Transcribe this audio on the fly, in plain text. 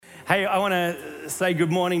Hey, I want to say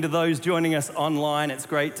good morning to those joining us online. It's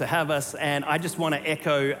great to have us. And I just want to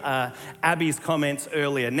echo Abby's comments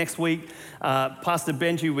earlier. Next week, Pastor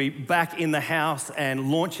Benji will be back in the house and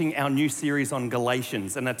launching our new series on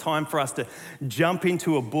Galatians, and a time for us to jump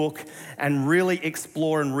into a book and really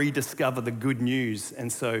explore and rediscover the good news. And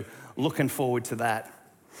so looking forward to that.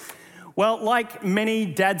 Well, like many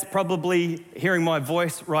dads probably hearing my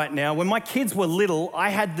voice right now, when my kids were little, I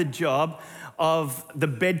had the job of the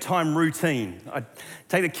bedtime routine. I'd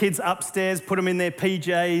take the kids upstairs, put them in their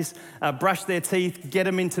PJs, brush their teeth, get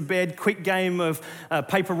them into bed, quick game of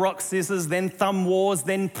paper, rock, scissors, then thumb wars,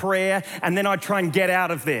 then prayer, and then I'd try and get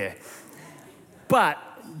out of there. But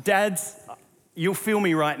dads, you'll feel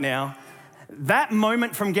me right now, that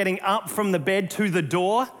moment from getting up from the bed to the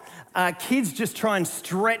door, kids just try and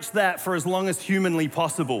stretch that for as long as humanly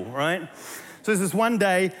possible, right? So there's this one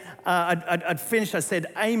day, I'd finished, I said,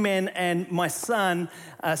 amen, and my son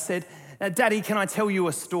said, Daddy, can I tell you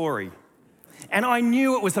a story? And I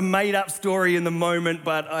knew it was a made-up story in the moment,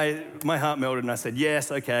 but my heart melted and I said,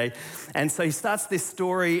 yes, okay. And so he starts this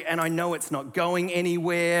story and I know it's not going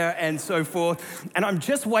anywhere and so forth. And I'm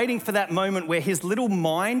just waiting for that moment where his little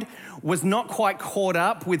mind was not quite caught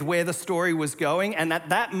up with where the story was going. And at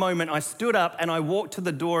that moment, I stood up and I walked to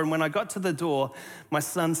the door. And when I got to the door, my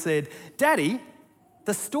son said, Daddy,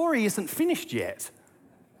 the story isn't finished yet.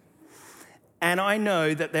 And I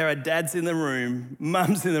know that there are dads in the room,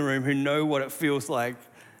 mums in the room who know what it feels like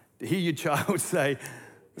to hear your child say,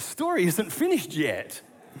 the story isn't finished yet.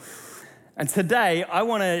 And today I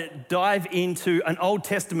want to dive into an Old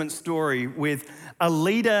Testament story with a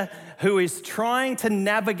leader who is trying to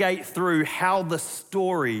navigate through how the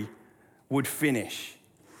story would finish,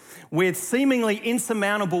 with seemingly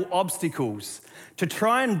insurmountable obstacles to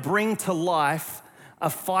try and bring to life a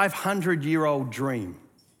 500-year-old dream.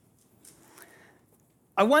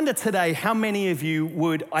 I wonder today how many of you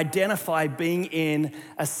would identify being in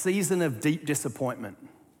a season of deep disappointment.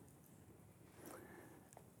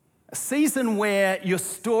 A season where your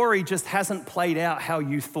story just hasn't played out how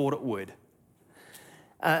you thought it would.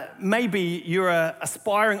 Maybe you're an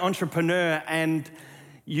aspiring entrepreneur and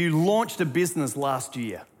you launched a business last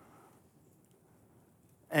year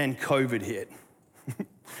and COVID hit.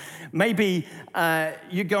 Maybe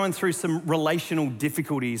you're going through some relational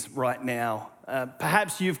difficulties right now.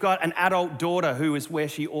 Perhaps you've got an adult daughter who is where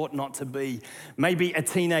she ought not to be. Maybe a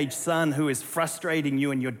teenage son who is frustrating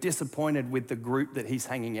you and you're disappointed with the group that he's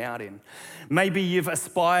hanging out in. Maybe you've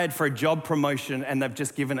aspired for a job promotion and they've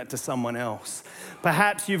just given it to someone else.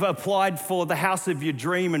 Perhaps you've applied for the house of your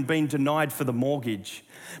dream and been denied for the mortgage.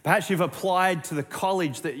 Perhaps you've applied to the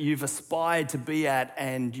college that you've aspired to be at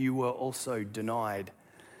and you were also denied.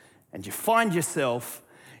 And you find yourself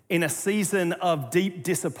in a season of deep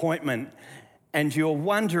disappointment and you're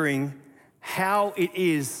wondering how it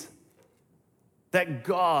is that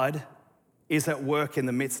God is at work in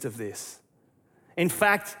the midst of this. In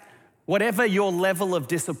fact, whatever your level of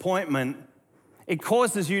disappointment, it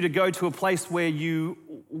causes you to go to a place where you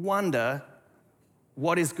wonder,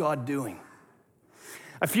 what is God doing?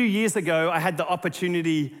 A few years ago, I had the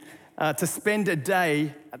opportunity to spend a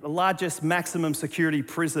day at the largest maximum security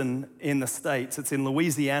prison in the States. It's in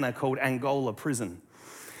Louisiana, called Angola Prison.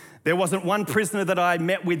 There wasn't one prisoner that I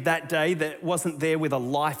met with that day that wasn't there with a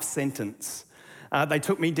life sentence. They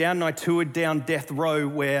took me down and I toured down death row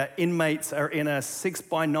where inmates are in a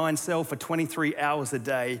 6x9 cell for 23 hours a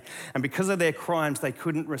day. And because of their crimes, they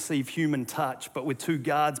couldn't receive human touch. But with two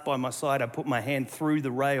guards by my side, I put my hand through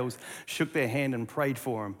the rails, shook their hand and prayed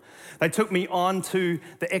for them. They took me on to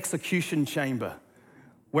the execution chamber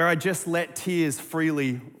where I just let tears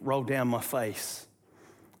freely roll down my face.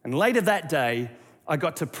 And later that day, I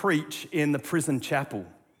got to preach in the prison chapel.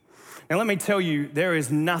 Now, let me tell you, there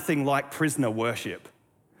is nothing like prisoner worship.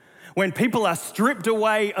 When people are stripped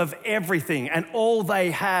away of everything and all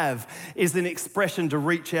they have is an expression to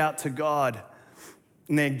reach out to God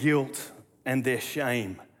and their guilt and their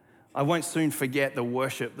shame. I won't soon forget the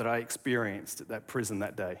worship that I experienced at that prison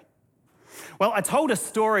that day. Well, I told a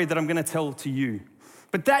story that I'm going to tell to you.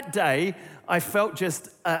 But that day, I felt just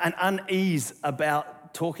an unease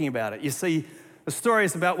about talking about it. You see, the story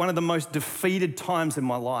is about one of the most defeated times in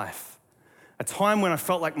my life, a time when I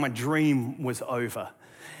felt like my dream was over.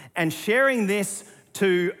 And sharing this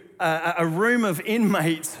to a room of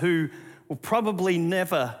inmates who will probably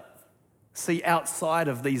never see outside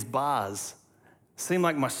of these bars seemed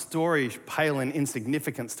like my story pale in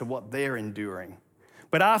insignificance to what they're enduring.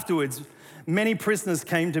 But afterwards, many prisoners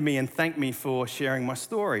came to me and thanked me for sharing my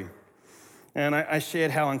story. And I shared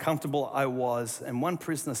how uncomfortable I was. And one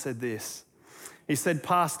prisoner said this. He said,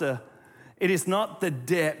 Pastor, it is not the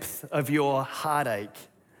depth of your heartache,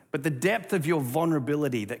 but the depth of your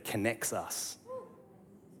vulnerability that connects us.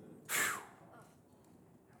 Whew.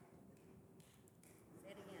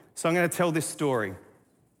 So I'm going to tell this story.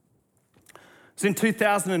 So in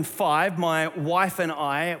 2005, my wife and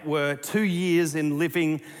I were 2 years in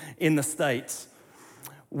living in the States.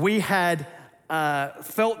 We had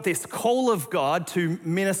felt this call of God to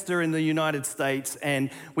minister in the United States, and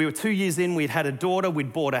we were 2 years in, we'd had a daughter,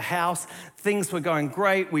 we'd bought a house, things were going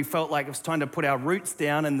great, we felt like it was time to put our roots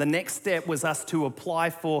down, and the next step was us to apply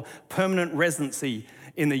for permanent residency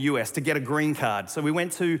in the US, to get a green card. So we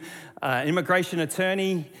went to an immigration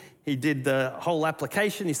attorney. He did the whole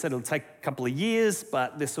application. He said it'll take a couple of years,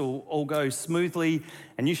 but this will all go smoothly,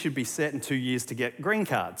 and you should be set in 2 years to get green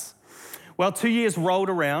cards. Well, 2 years rolled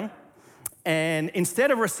around, and instead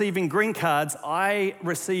of receiving green cards, I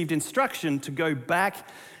received instruction to go back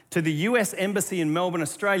to the US Embassy in Melbourne,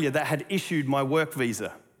 Australia, that had issued my work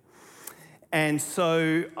visa. And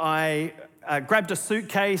so I grabbed a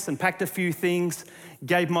suitcase and packed a few things,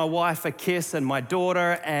 gave my wife a kiss and my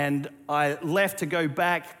daughter, and I left to go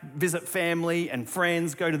back, visit family and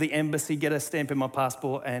friends, go to the embassy, get a stamp in my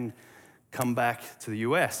passport, and come back to the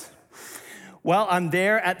US. Well, I'm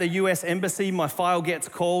there at the US Embassy, my file gets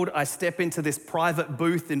called, I step into this private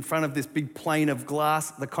booth in front of this big plane of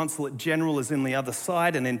glass. The Consulate General is in the other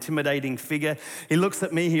side, an intimidating figure. He looks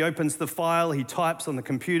at me, he opens the file, he types on the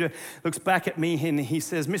computer, looks back at me, and he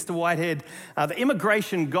says, "Mr. Whitehead, the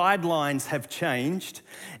immigration guidelines have changed,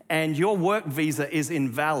 and your work visa is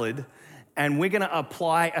invalid, and we're gonna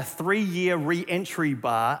apply a 3-year re-entry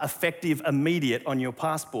bar effective immediate on your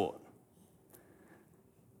passport."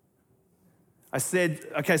 I said,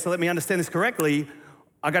 okay, so let me understand this correctly.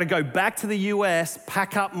 I got to go back to the US,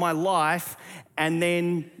 pack up my life, and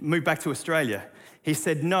then move back to Australia. He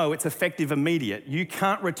said, no, it's effective immediate. You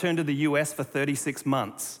can't return to the US for 36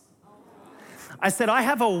 months. I said, I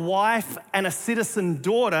have a wife and a citizen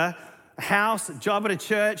daughter, a house, a job at a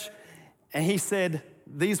church. And he said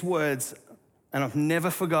these words, and I've never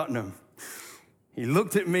forgotten them. He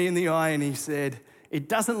looked at me in the eye and he said, "It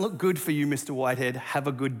doesn't look good for you, Mr. Whitehead. Have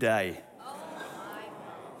a good day."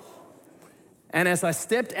 And as I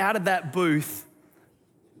stepped out of that booth,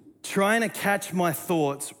 trying to catch my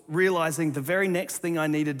thoughts, realizing the very next thing I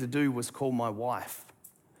needed to do was call my wife.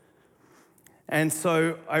 And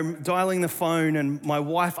so I'm dialing the phone and my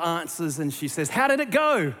wife answers and she says, "How did it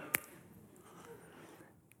go?"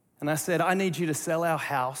 And I said, "I need you to sell our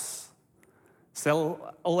house,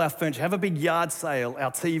 sell all our furniture, have a big yard sale,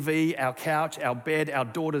 our TV, our couch, our bed, our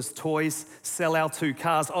daughter's toys, sell our 2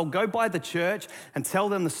 cars. I'll go by the church and tell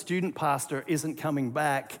them the student pastor isn't coming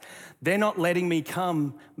back. They're not letting me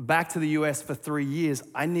come back to the US for 3 years.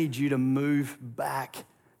 I need you to move back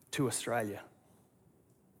to Australia."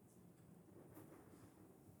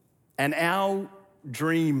 And our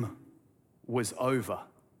dream was over.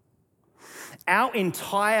 Our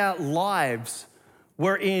entire lives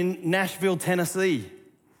were in Nashville, Tennessee.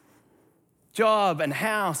 Job and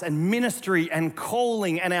house and ministry and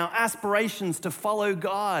calling and our aspirations to follow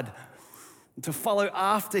God, to follow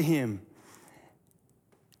after Him.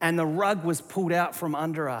 And the rug was pulled out from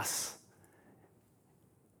under us.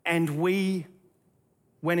 And we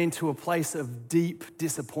went into a place of deep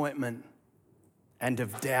disappointment and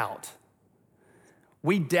of doubt.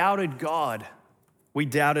 We doubted God. We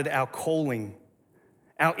doubted our calling.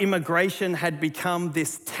 Our immigration had become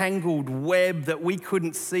this tangled web that we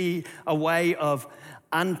couldn't see a way of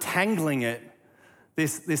untangling it.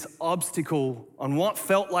 This obstacle on what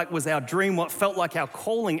felt like was our dream, what felt like our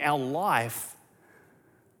calling, our life.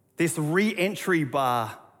 This re-entry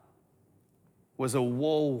bar was a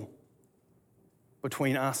wall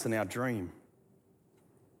between us and our dream.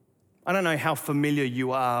 I don't know how familiar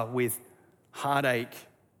you are with heartache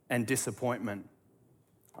and disappointment.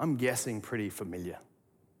 I'm guessing pretty familiar.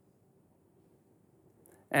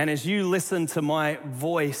 And as you listen to my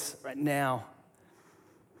voice right now,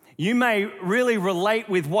 you may really relate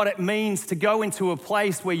with what it means to go into a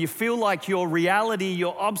place where you feel like your reality,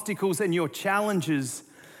 your obstacles, and your challenges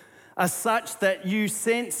are such that you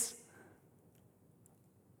sense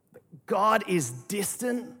God is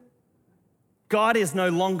distant, God is no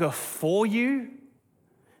longer for you,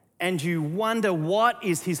 and you wonder what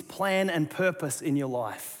is His plan and purpose in your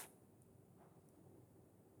life.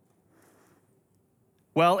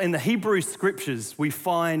 Well, in the Hebrew Scriptures, we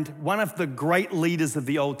find one of the great leaders of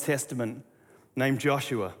the Old Testament named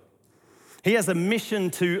Joshua. He has a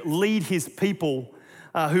mission to lead his people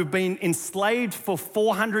who've been enslaved for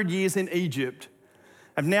 400 years in Egypt,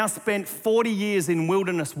 have now spent 40 years in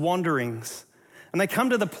wilderness wanderings, And they come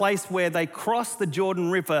to the place where they cross the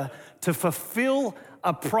Jordan River to fulfill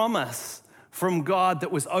a promise from God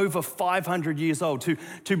that was over 500 years old,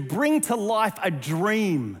 to bring to life a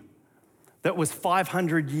dream that was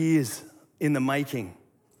 500 years in the making.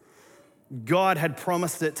 God had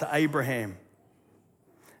promised it to Abraham.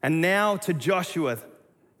 And now to Joshua,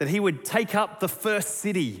 that he would take up the first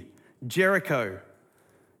city, Jericho.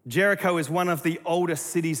 Jericho is one of the oldest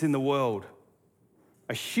cities in the world.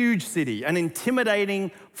 A huge city, an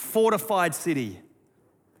intimidating, fortified city.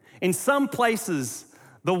 In some places,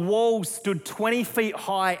 the walls stood 20 feet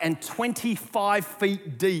high and 25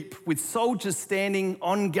 feet deep, with soldiers standing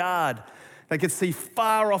on guard. They could see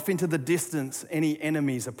far off into the distance any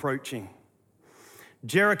enemies approaching.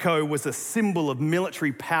 Jericho was a symbol of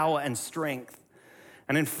military power and strength.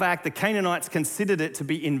 And in fact, the Canaanites considered it to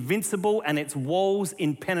be invincible and its walls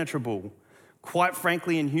impenetrable. Quite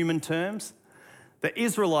frankly, in human terms, the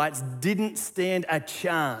Israelites didn't stand a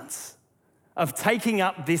chance of taking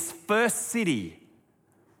up this first city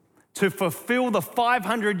to fulfill the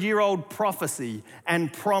 500-year-old prophecy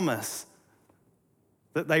and promise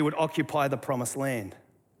that they would occupy the promised land.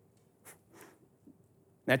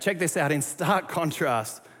 Now check this out. In stark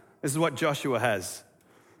contrast, this is what Joshua has.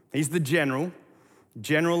 He's the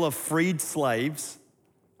general of freed slaves,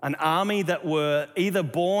 an army that were either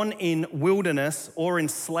born in wilderness or in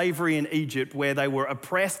slavery in Egypt, where they were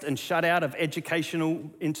oppressed and shut out of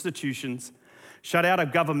educational institutions, shut out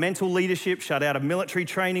of governmental leadership, shut out of military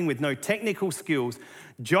training with no technical skills.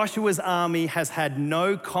 Joshua's army has had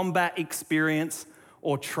no combat experience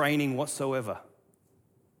or training whatsoever.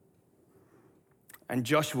 And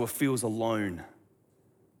Joshua feels alone.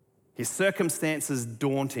 His circumstances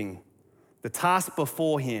daunting. The task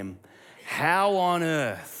before him, how on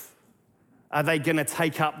earth are they going to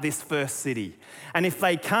take up this first city? And if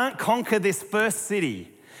they can't conquer this first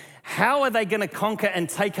city, how are they going to conquer and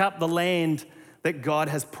take up the land that God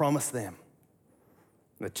has promised them?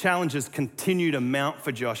 The challenges continue to mount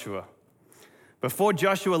for Joshua. Before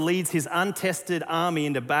Joshua leads his untested army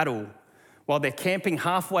into battle, while they're camping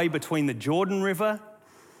halfway between the Jordan River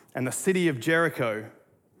and the city of Jericho,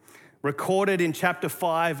 recorded in chapter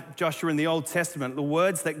 5, Joshua in the Old Testament, the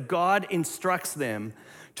words that God instructs them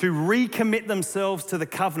to recommit themselves to the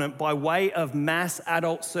covenant by way of mass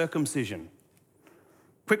adult circumcision.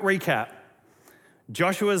 Quick recap.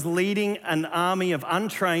 Joshua's leading an army of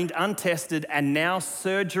untrained, untested, and now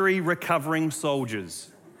surgery-recovering soldiers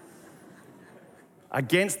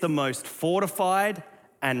against the most fortified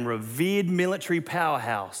and revered military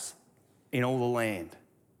powerhouse in all the land.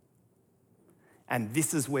 And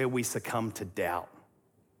this is where we succumb to doubt.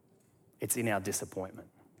 It's in our disappointment.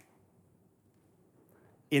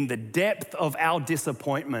 In the depth of our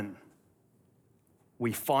disappointment,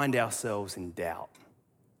 we find ourselves in doubt.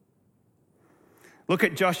 Look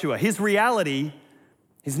at Joshua. His reality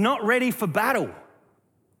is not ready for battle.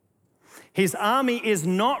 His army is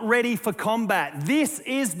not ready for combat. This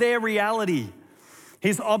is their reality.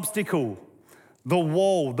 His obstacle, the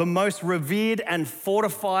wall, the most revered and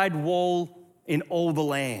fortified wall in all the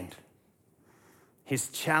land. His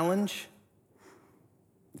challenges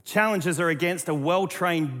are against a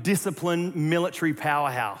well-trained, disciplined military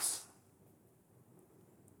powerhouse.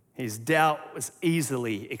 His doubt was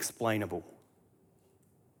easily explainable.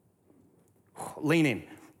 Lean in.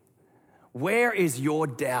 Where is your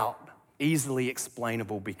doubt easily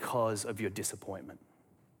explainable because of your disappointment?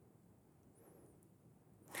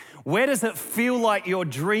 Where does it feel like your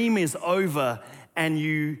dream is over and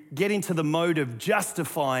you get into the mode of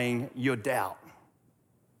justifying your doubt?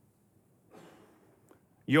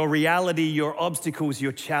 Your reality, your obstacles,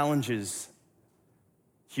 your challenges,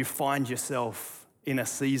 you find yourself in a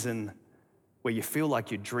season where you feel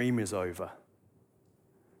like your dream is over.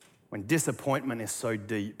 When disappointment is so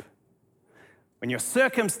deep. When your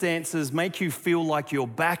circumstances make you feel like your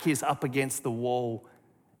back is up against the wall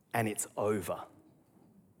and it's over.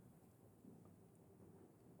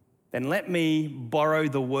 Then let me borrow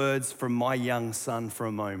the words from my young son for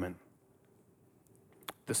a moment.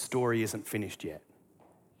 The story isn't finished yet.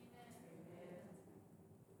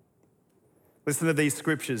 Listen to these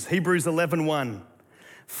scriptures. Hebrews 11:1.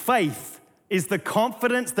 Faith is the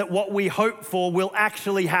confidence that what we hope for will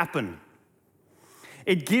actually happen.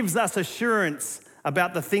 It gives us assurance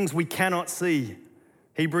about the things we cannot see.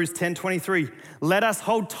 Hebrews 10:23. Let us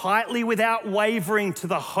hold tightly without wavering to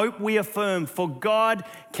the hope we affirm, for God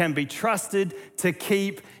can be trusted to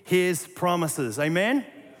keep his promises. Amen?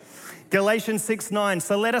 Galatians 6:9.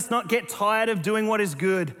 So let us not get tired of doing what is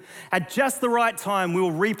good. At just the right time, we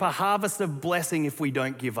will reap a harvest of blessing if we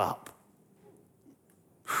don't give up.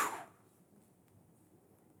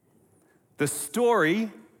 the story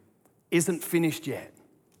isn't finished yet.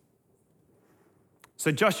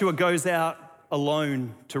 So Joshua goes out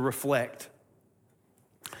alone to reflect.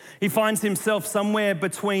 He finds himself somewhere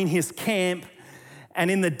between his camp and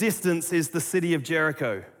in the distance is the city of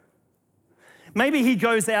Jericho. Maybe he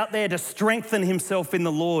goes out there to strengthen himself in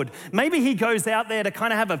the Lord. Maybe he goes out there to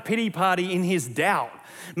kind of have a pity party in his doubt.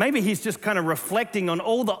 Maybe he's just kind of reflecting on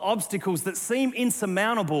all the obstacles that seem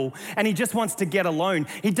insurmountable and he just wants to get alone.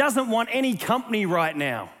 He doesn't want any company right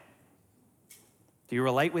now. Do you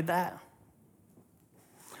relate with that?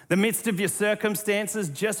 The midst of your circumstances,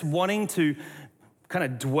 just wanting to kind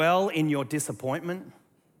of dwell in your disappointment.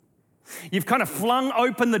 You've kind of flung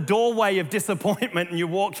open the doorway of disappointment and you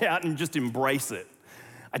walk out and just embrace it.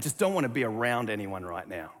 I just don't want to be around anyone right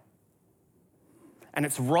now. And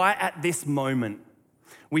it's right at this moment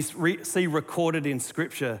we see recorded in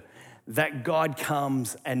Scripture that God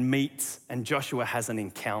comes and meets and Joshua has an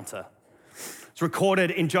encounter. It's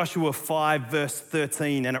recorded in Joshua 5 verse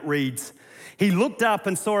 13 and it reads, "He looked up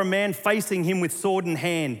and saw a man facing him with sword in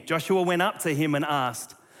hand. Joshua went up to him and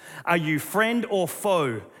asked, 'Are you friend or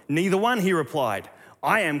foe?' 'Neither one,' he replied.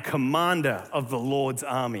 'I am commander of the Lord's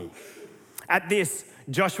army.' At this,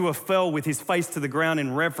 Joshua fell with his face to the ground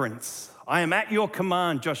in reverence. 'I am at your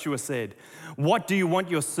command,' Joshua said. 'What do you want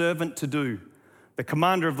your servant to do?' The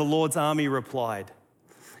commander of the Lord's army replied,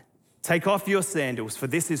 'Take off your sandals, for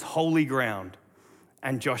this is holy ground.'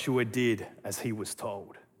 And Joshua did as he was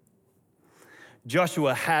told."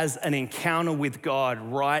 Joshua has an encounter with God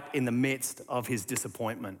right in the midst of his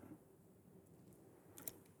disappointment.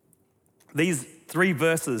 These 3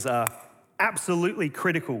 verses are absolutely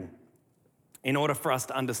critical in order for us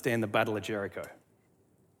to understand the Battle of Jericho.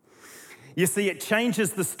 You see, it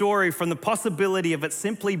changes the story from the possibility of it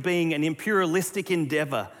simply being an imperialistic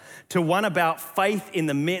endeavor to one about faith in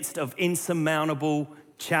the midst of insurmountable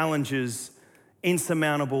challenges,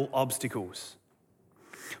 insurmountable obstacles.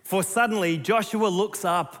 For suddenly, Joshua looks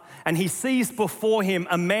up and he sees before him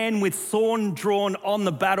a man with sword drawn on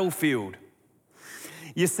the battlefield.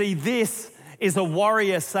 You see, this is a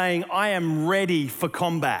warrior saying, "I am ready for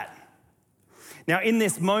combat." Now, in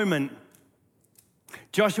this moment,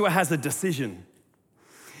 Joshua has a decision.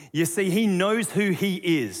 You see, he knows who he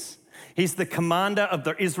is. He's the commander of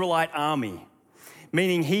the Israelite army,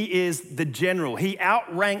 meaning he is the general. He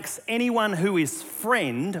outranks anyone who is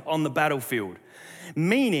friend on the battlefield,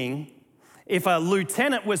 meaning if a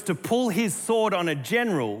lieutenant was to pull his sword on a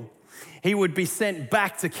general, he would be sent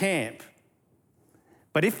back to camp.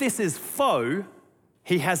 But if this is foe,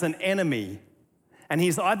 he has an enemy. And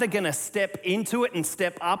he's either going to step into it and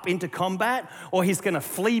step up into combat, or he's going to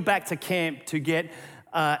flee back to camp to get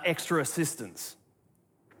extra assistance.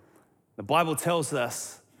 The Bible tells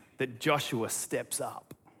us that Joshua steps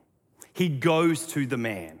up. He goes to the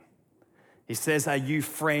man. He says, "Are you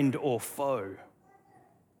friend or foe?"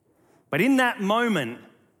 But in that moment,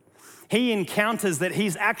 he encounters that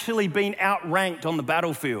he's actually been outranked on the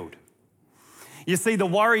battlefield. You see, the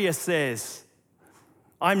warrior says,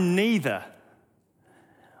 "I'm neither.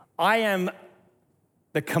 I am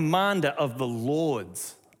the commander of the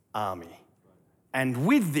Lord's army." And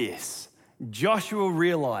with this, Joshua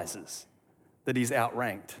realizes that he's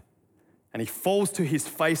outranked. And he falls to his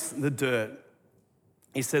face in the dirt.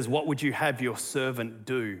 He says, "What would you have your servant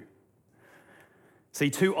do?" See,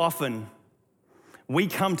 too often, we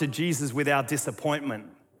come to Jesus with our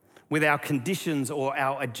disappointment, with our conditions or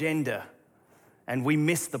our agenda, and we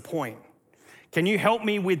miss the point. Can you help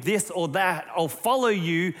me with this or that? I'll follow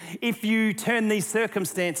you if you turn these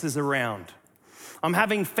circumstances around. I'm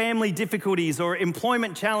having family difficulties or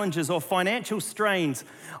employment challenges or financial strains.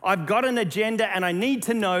 I've got an agenda and I need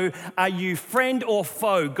to know, are you friend or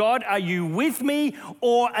foe? God, are you with me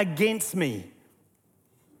or against me?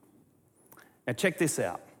 Now check this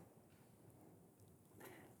out.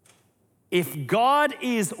 If God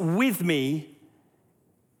is with me,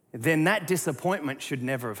 then that disappointment should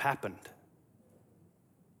never have happened.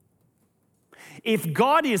 If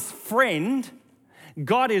God is friend,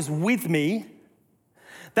 God is with me,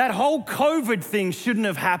 that whole COVID thing shouldn't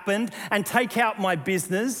have happened and take out my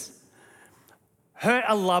business, hurt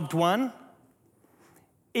a loved one.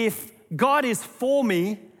 If God is for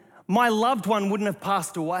me, my loved one wouldn't have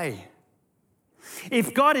passed away.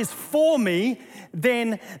 If God is for me,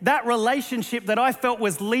 then that relationship that I felt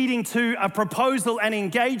was leading to a proposal and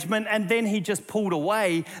engagement and then he just pulled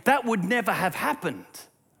away, that would never have happened.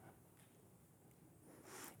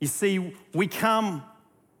 You see, we come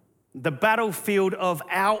the battlefield of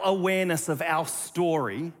our awareness of our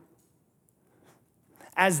story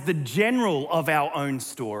as the general of our own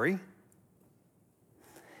story.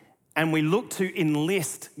 and we look to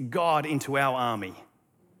enlist God into our army.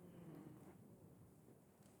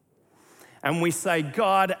 And we say,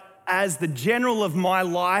 God, as the general of my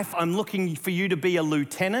life, I'm looking for you to be a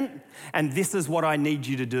lieutenant, and this is what I need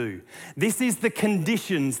you to do. This is the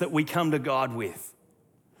conditions that we come to God with.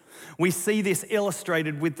 We see this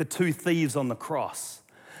illustrated with the two thieves on the cross.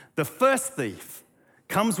 The first thief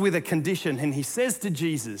comes with a condition, and he says to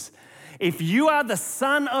Jesus, if you are the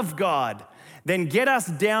Son of God, then get us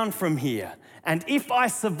down from here, and if I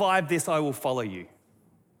survive this, I will follow you.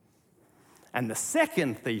 And the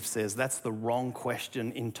second thief says that's the wrong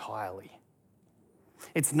question entirely.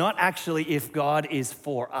 It's not actually if God is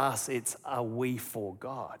for us, it's are we for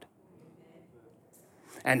God?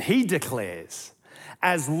 And he declares,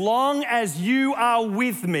 as long as you are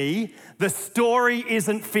with me, the story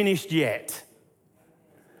isn't finished yet.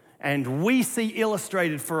 And we see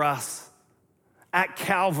illustrated for us at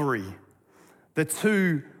Calvary the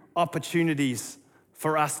two opportunities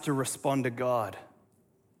for us to respond to God.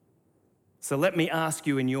 So let me ask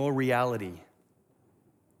you, in your reality,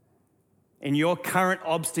 in your current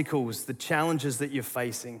obstacles, the challenges that you're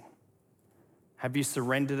facing, have you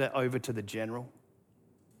surrendered it over to the general?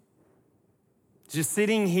 Just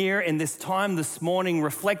sitting here in this time this morning,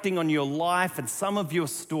 reflecting on your life and some of your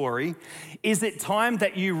story, is it time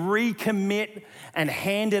that you recommit and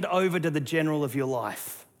hand it over to the general of your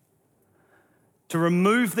life? To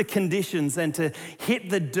remove the conditions and to hit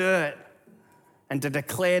the dirt and to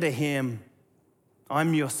declare to him,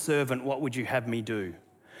 I'm your servant, what would you have me do?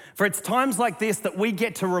 For it's times like this that we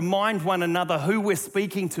get to remind one another who we're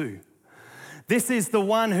speaking to. This is the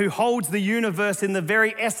one who holds the universe in the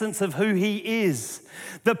very essence of who he is.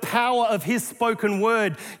 The power of his spoken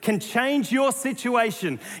word can change your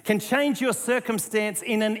situation, can change your circumstance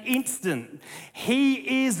in an instant.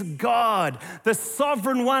 He is God, the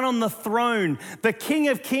sovereign one on the throne, the King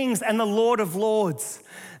of kings and the Lord of lords.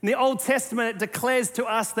 In the Old Testament, it declares to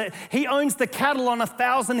us that he owns the cattle on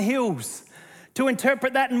 1,000 hills. To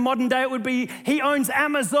interpret that in modern day, it would be he owns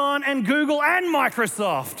Amazon and Google and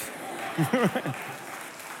Microsoft.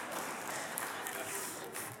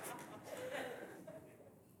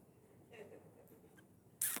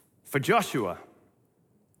 For Joshua,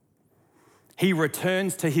 he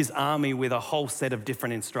returns to his army with a whole set of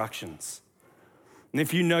different instructions. And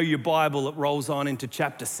if you know your Bible, it rolls on into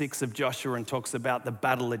chapter 6 of Joshua and talks about the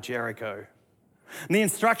Battle of Jericho. And the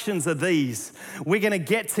instructions are these. We're going to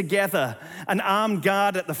get together an armed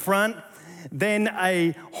guard at the front, then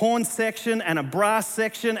a horn section and a brass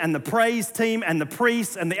section and the praise team and the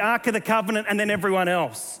priests and the Ark of the Covenant and then everyone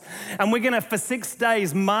else. And we're going to, for 6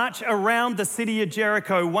 days, march around the city of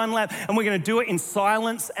Jericho, one lap, and we're going to do it in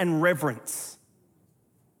silence and reverence.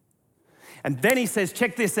 And then he says,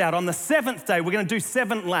 check this out, on the 7th day, we're going to do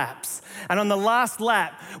 7 laps. And on the last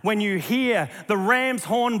lap, when you hear the ram's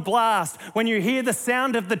horn blast, when you hear the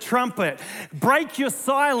sound of the trumpet, break your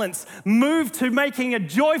silence, move to making a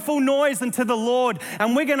joyful noise unto the Lord,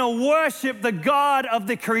 and we're going to worship the God of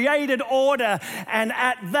the created order. And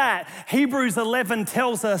at that, Hebrews 11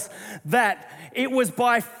 tells us that it was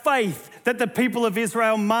by faith that the people of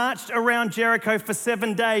Israel marched around Jericho for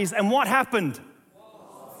 7 days. And what happened?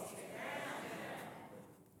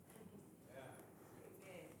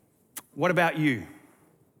 What about you?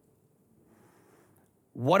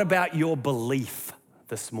 What about your belief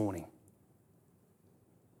this morning?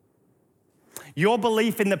 Your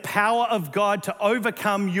belief in the power of God to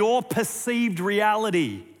overcome your perceived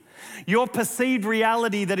reality. Your perceived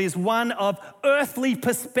reality that is one of earthly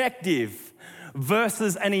perspective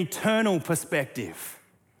versus an eternal perspective.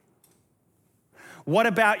 What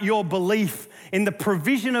about your belief in the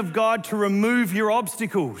provision of God to remove your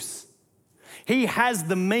obstacles? He has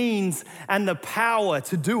the means and the power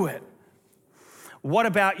to do it. What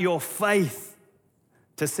about your faith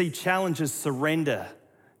to see challenges surrender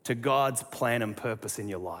to God's plan and purpose in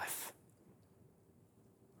your life?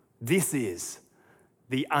 This is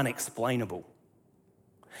the unexplainable.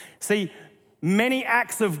 See, many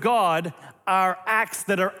acts of God are acts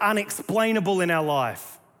that are unexplainable in our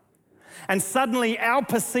life. And suddenly our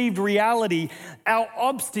perceived reality, our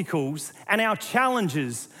obstacles and our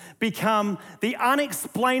challenges become the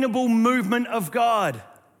unexplainable movement of God.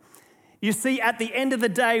 You see, at the end of the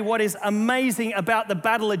day, what is amazing about the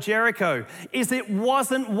Battle of Jericho is it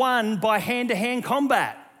wasn't won by hand-to-hand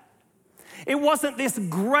combat. It wasn't this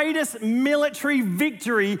greatest military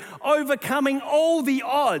victory overcoming all the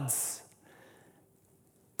odds,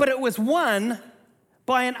 but it was won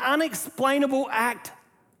by an unexplainable act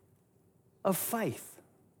of faith.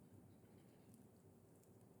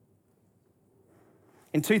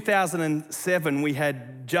 In 2007, we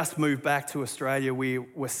had just moved back to Australia. We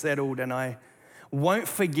were settled, and I won't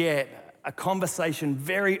forget a conversation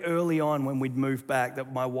very early on when we'd moved back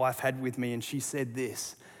that my wife had with me, and she said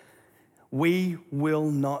this: "We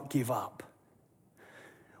will not give up.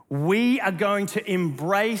 We are going to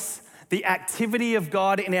embrace the activity of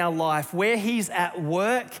God in our life, where He's at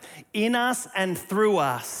work in us and through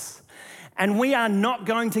us. And we are not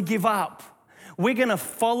going to give up. We're going to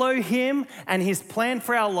follow Him and His plan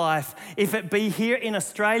for our life. If it be here in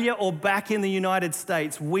Australia or back in the United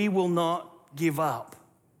States, we will not give up."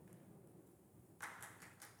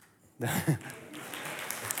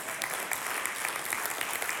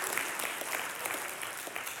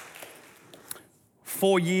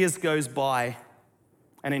 4 years goes by,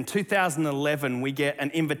 and in 2011, we get an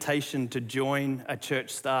invitation to join a church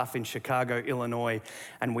staff in Chicago, Illinois,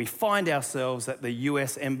 and we find ourselves at the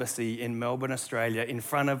US Embassy in Melbourne, Australia, in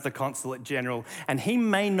front of the Consulate General, and he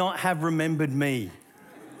may not have remembered me,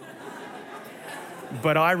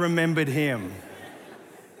 but I remembered him.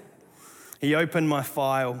 He opened my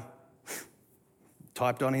file,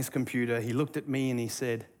 typed on his computer, he looked at me and he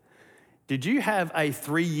said, "Did you have a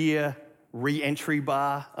 3-year re-entry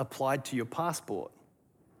bar applied to your passport?"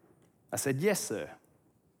 I said, "Yes, sir."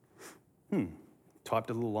 Typed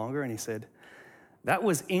a little longer and he said, "That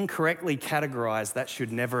was incorrectly categorized. That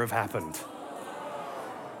should never have happened."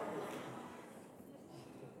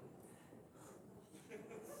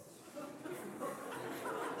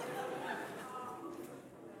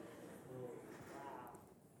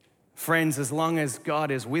 Friends, as long as God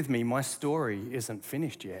is with me, my story isn't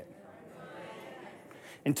finished yet.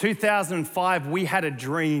 In 2005, we had a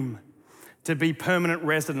dream to be permanent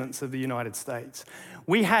residents of the United States.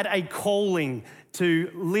 We had a calling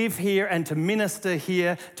to live here and to minister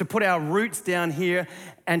here, to put our roots down here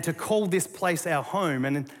and to call this place our home.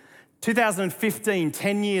 And in 2015,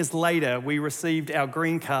 10 years later, we received our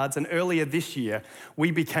green cards, and earlier this year,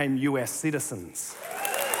 we became US citizens.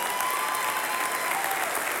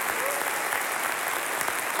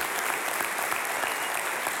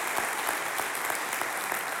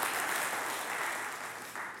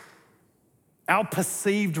 Our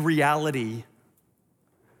perceived reality,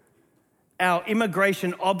 our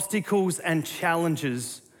immigration obstacles and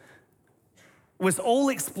challenges was all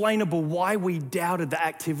explainable why we doubted the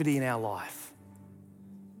activity in our life.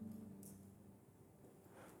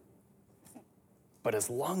 But as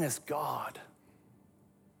long as God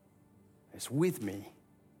is with me,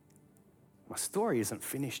 my story isn't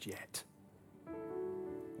finished yet.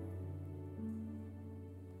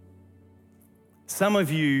 Some of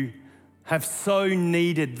you have so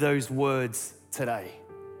needed those words today.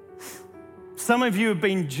 Some of you have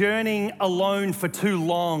been journeying alone for too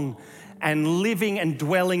long and living and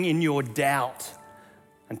dwelling in your doubt.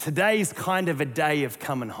 And today's kind of a day of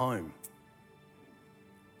coming home.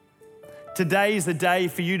 Today is a day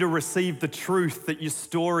for you to receive the truth that your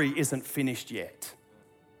story isn't finished yet.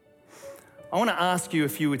 I want to ask you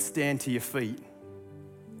if you would stand to your feet.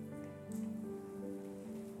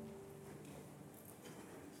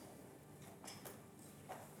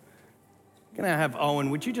 Going to have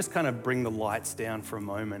Owen, would you just kind of bring the lights down for a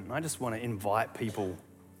moment? I just want to invite people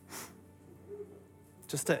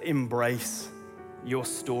just to embrace your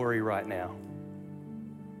story right now.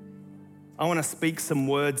 I want to speak some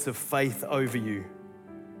words of faith over you.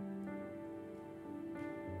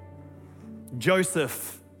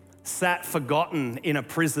 Joseph sat forgotten in a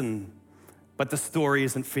prison, but the story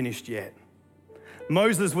isn't finished yet.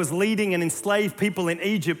 Moses was leading an enslaved people in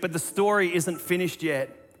Egypt, but the story isn't finished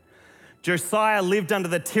yet. Josiah lived under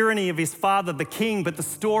the tyranny of his father, the king, but the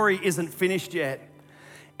story isn't finished yet.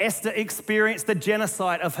 Esther experienced the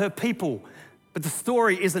genocide of her people, but the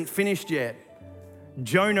story isn't finished yet.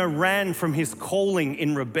 Jonah ran from his calling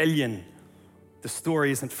in rebellion. The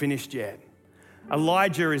story isn't finished yet.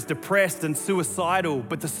 Elijah is depressed and suicidal,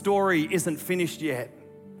 but the story isn't finished yet.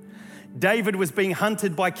 David was being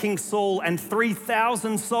hunted by King Saul and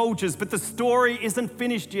 3,000 soldiers, but the story isn't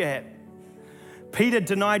finished yet. Peter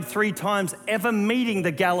denied 3 times ever meeting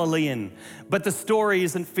the Galilean, but the story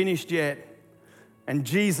isn't finished yet. And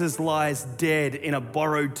Jesus lies dead in a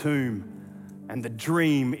borrowed tomb, and the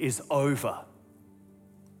dream is over,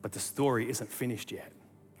 but the story isn't finished yet.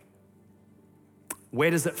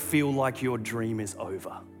 Where does it feel like your dream is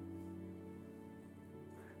over?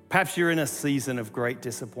 Perhaps you're in a season of great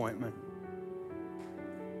disappointment.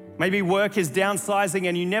 Maybe work is downsizing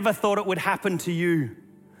and you never thought it would happen to you.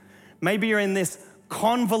 Maybe you're in this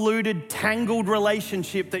convoluted, tangled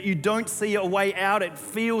relationship that you don't see a way out. It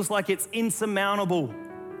feels like it's insurmountable.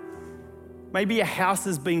 Maybe a house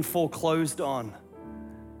is being foreclosed on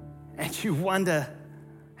and you wonder,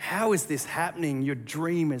 How is this happening? Your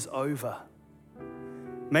dream is over.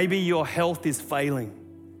 Maybe your health is failing.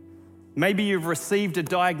 Maybe you've received a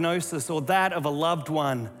diagnosis or that of a loved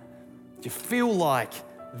one. You feel like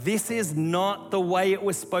this is not the way it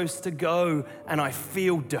was supposed to go, and I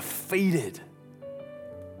feel defeated.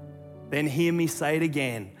 Then hear me say it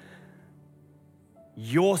again.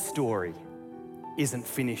 Your story isn't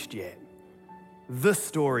finished yet. The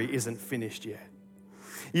story isn't finished yet.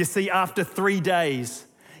 You see, after 3 days,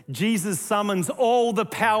 Jesus summons all the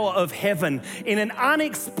power of heaven in an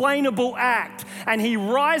unexplainable act, and he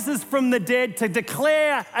rises from the dead to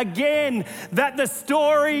declare again that the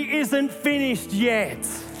story isn't finished yet.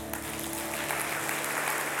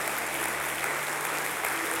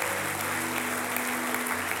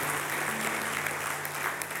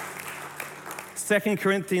 Second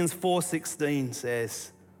Corinthians 4:16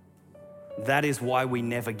 says, that is why we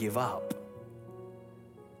never give up.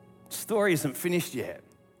 The story isn't finished yet.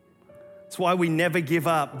 It's why we never give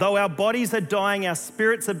up. Though our bodies are dying, our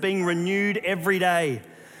spirits are being renewed every day.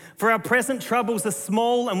 For our present troubles are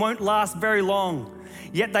small and won't last very long,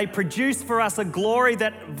 yet they produce for us a glory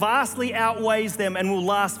that vastly outweighs them and will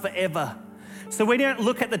last forever. So we don't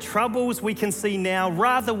look at the troubles we can see now,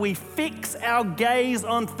 rather we fix our gaze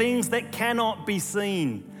on things that cannot be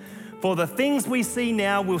seen. For the things we see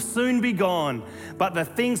now will soon be gone, but the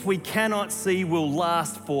things we cannot see will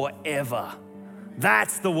last forever.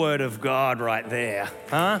 That's the word of God right there,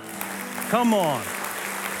 huh? Come on.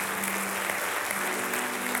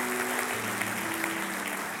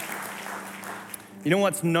 You know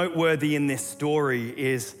what's noteworthy in this story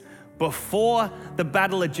is before the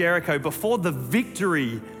Battle of Jericho, before the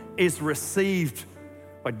victory is received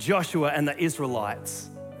by Joshua and the Israelites,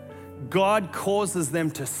 God causes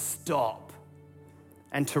them to stop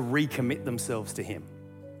and to recommit themselves to him.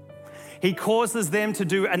 He causes them to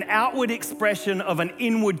do an outward expression of an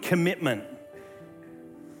inward commitment.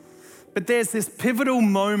 But there's this pivotal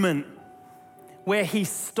moment where he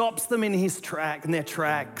stops them in their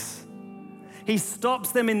tracks. He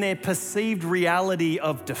stops them in their perceived reality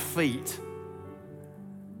of defeat,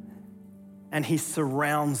 and he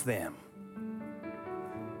surrounds them.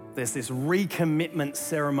 There's this recommitment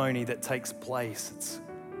ceremony that takes place. It's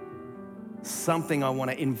something I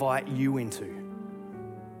want to invite you into.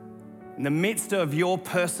 In the midst of your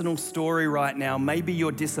personal story right now, maybe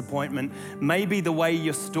your disappointment, maybe the way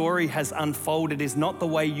your story has unfolded is not the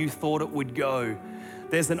way you thought it would go.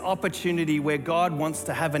 There's an opportunity where God wants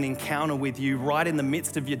to have an encounter with you right in the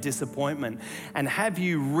midst of your disappointment and have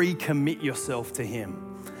you recommit yourself to him.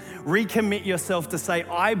 Recommit yourself to say,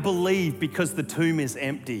 I believe because the tomb is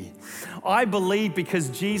empty. I believe because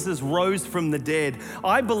Jesus rose from the dead.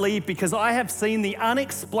 I believe because I have seen the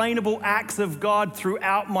unexplainable acts of God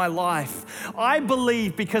throughout my life. I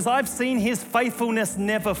believe because I've seen his faithfulness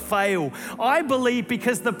never fail. I believe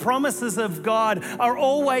because the promises of God are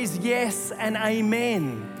always yes and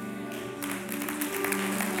amen.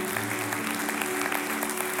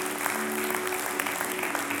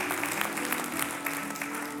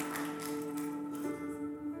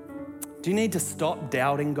 Do you need to stop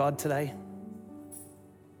doubting God today?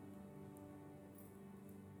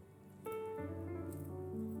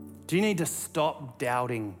 Do you need to stop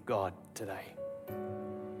doubting God today?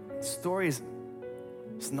 The story is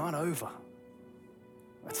not over.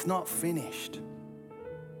 It's not finished.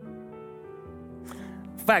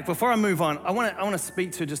 In fact, before I move on, I want to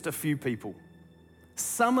speak to just a few people.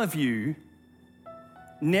 Some of you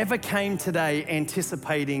never came today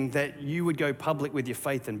anticipating that you would go public with your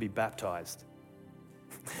faith and be baptized.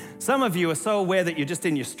 Some of you are so aware that you're just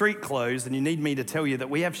in your street clothes and you need me to tell you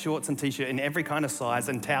that we have shorts and t-shirt in every kind of size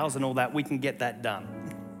and towels and all that. We can get that done.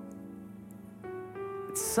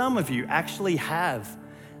 But some of you actually have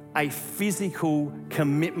a physical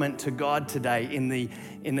commitment to God today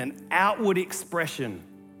in an outward expression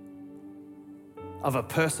of a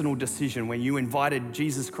personal decision when you invited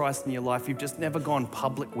Jesus Christ in your life. You've just never gone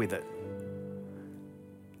public with it.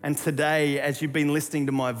 And today, as you've been listening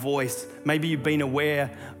to my voice, maybe you've been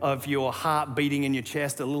aware of your heart beating in your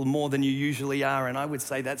chest a little more than you usually are. And I would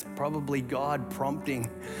say that's probably God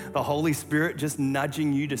prompting, the Holy Spirit just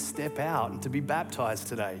nudging you to step out and to be baptized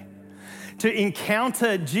today. To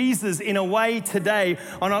encounter Jesus in a way today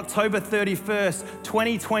on October 31st,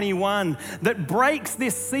 2021, that breaks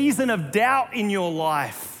this season of doubt in your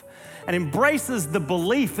life and embraces the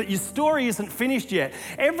belief that your story isn't finished yet.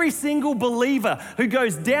 Every single believer who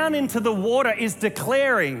goes down into the water is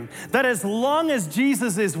declaring that as long as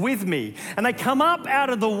Jesus is with me and they come up out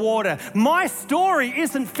of the water, my story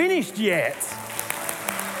isn't finished yet.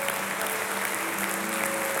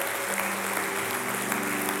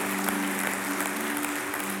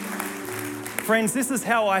 Friends, this is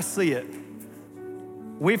how I see it.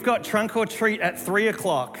 We've got trunk or treat at 3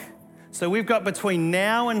 o'clock. So we've got between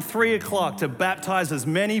now and 3 o'clock to baptize as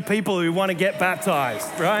many people who want to get baptized,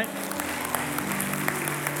 right?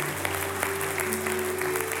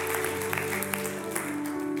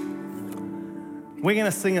 We're going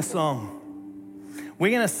to sing a song.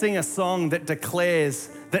 We're going to sing a song that declares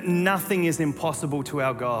that nothing is impossible to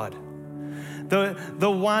our God. The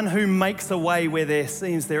one who makes a way where there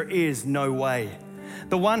seems there is no way.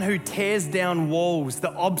 The one who tears down walls,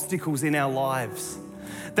 the obstacles in our lives.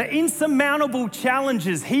 The insurmountable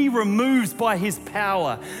challenges he removes by his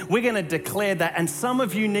power. We're going to declare that. And some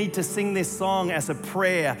of you need to sing this song as a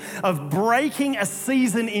prayer of breaking a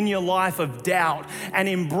season in your life of doubt and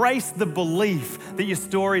embrace the belief that your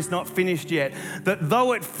story's not finished yet. That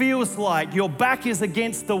though it feels like your back is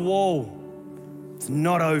against the wall, it's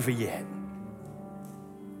not over yet.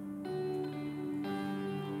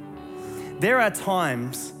 There are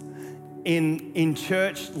times in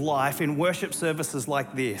church life, in worship services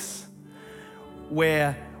like this,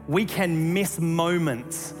 where we can miss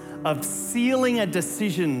moments of sealing a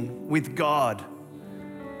decision with God.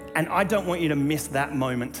 And I don't want you to miss that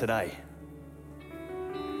moment today.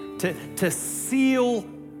 To seal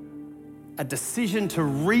a decision to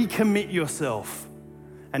recommit yourself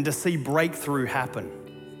and to see breakthrough happen.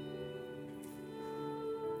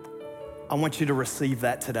 I want you to receive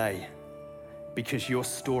that today, because your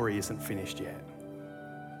story isn't finished yet.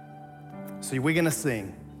 So we're going to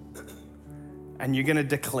sing, and you're going to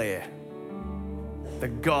declare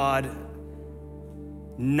that God,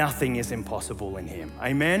 nothing is impossible in him.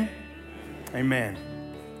 Amen? Amen.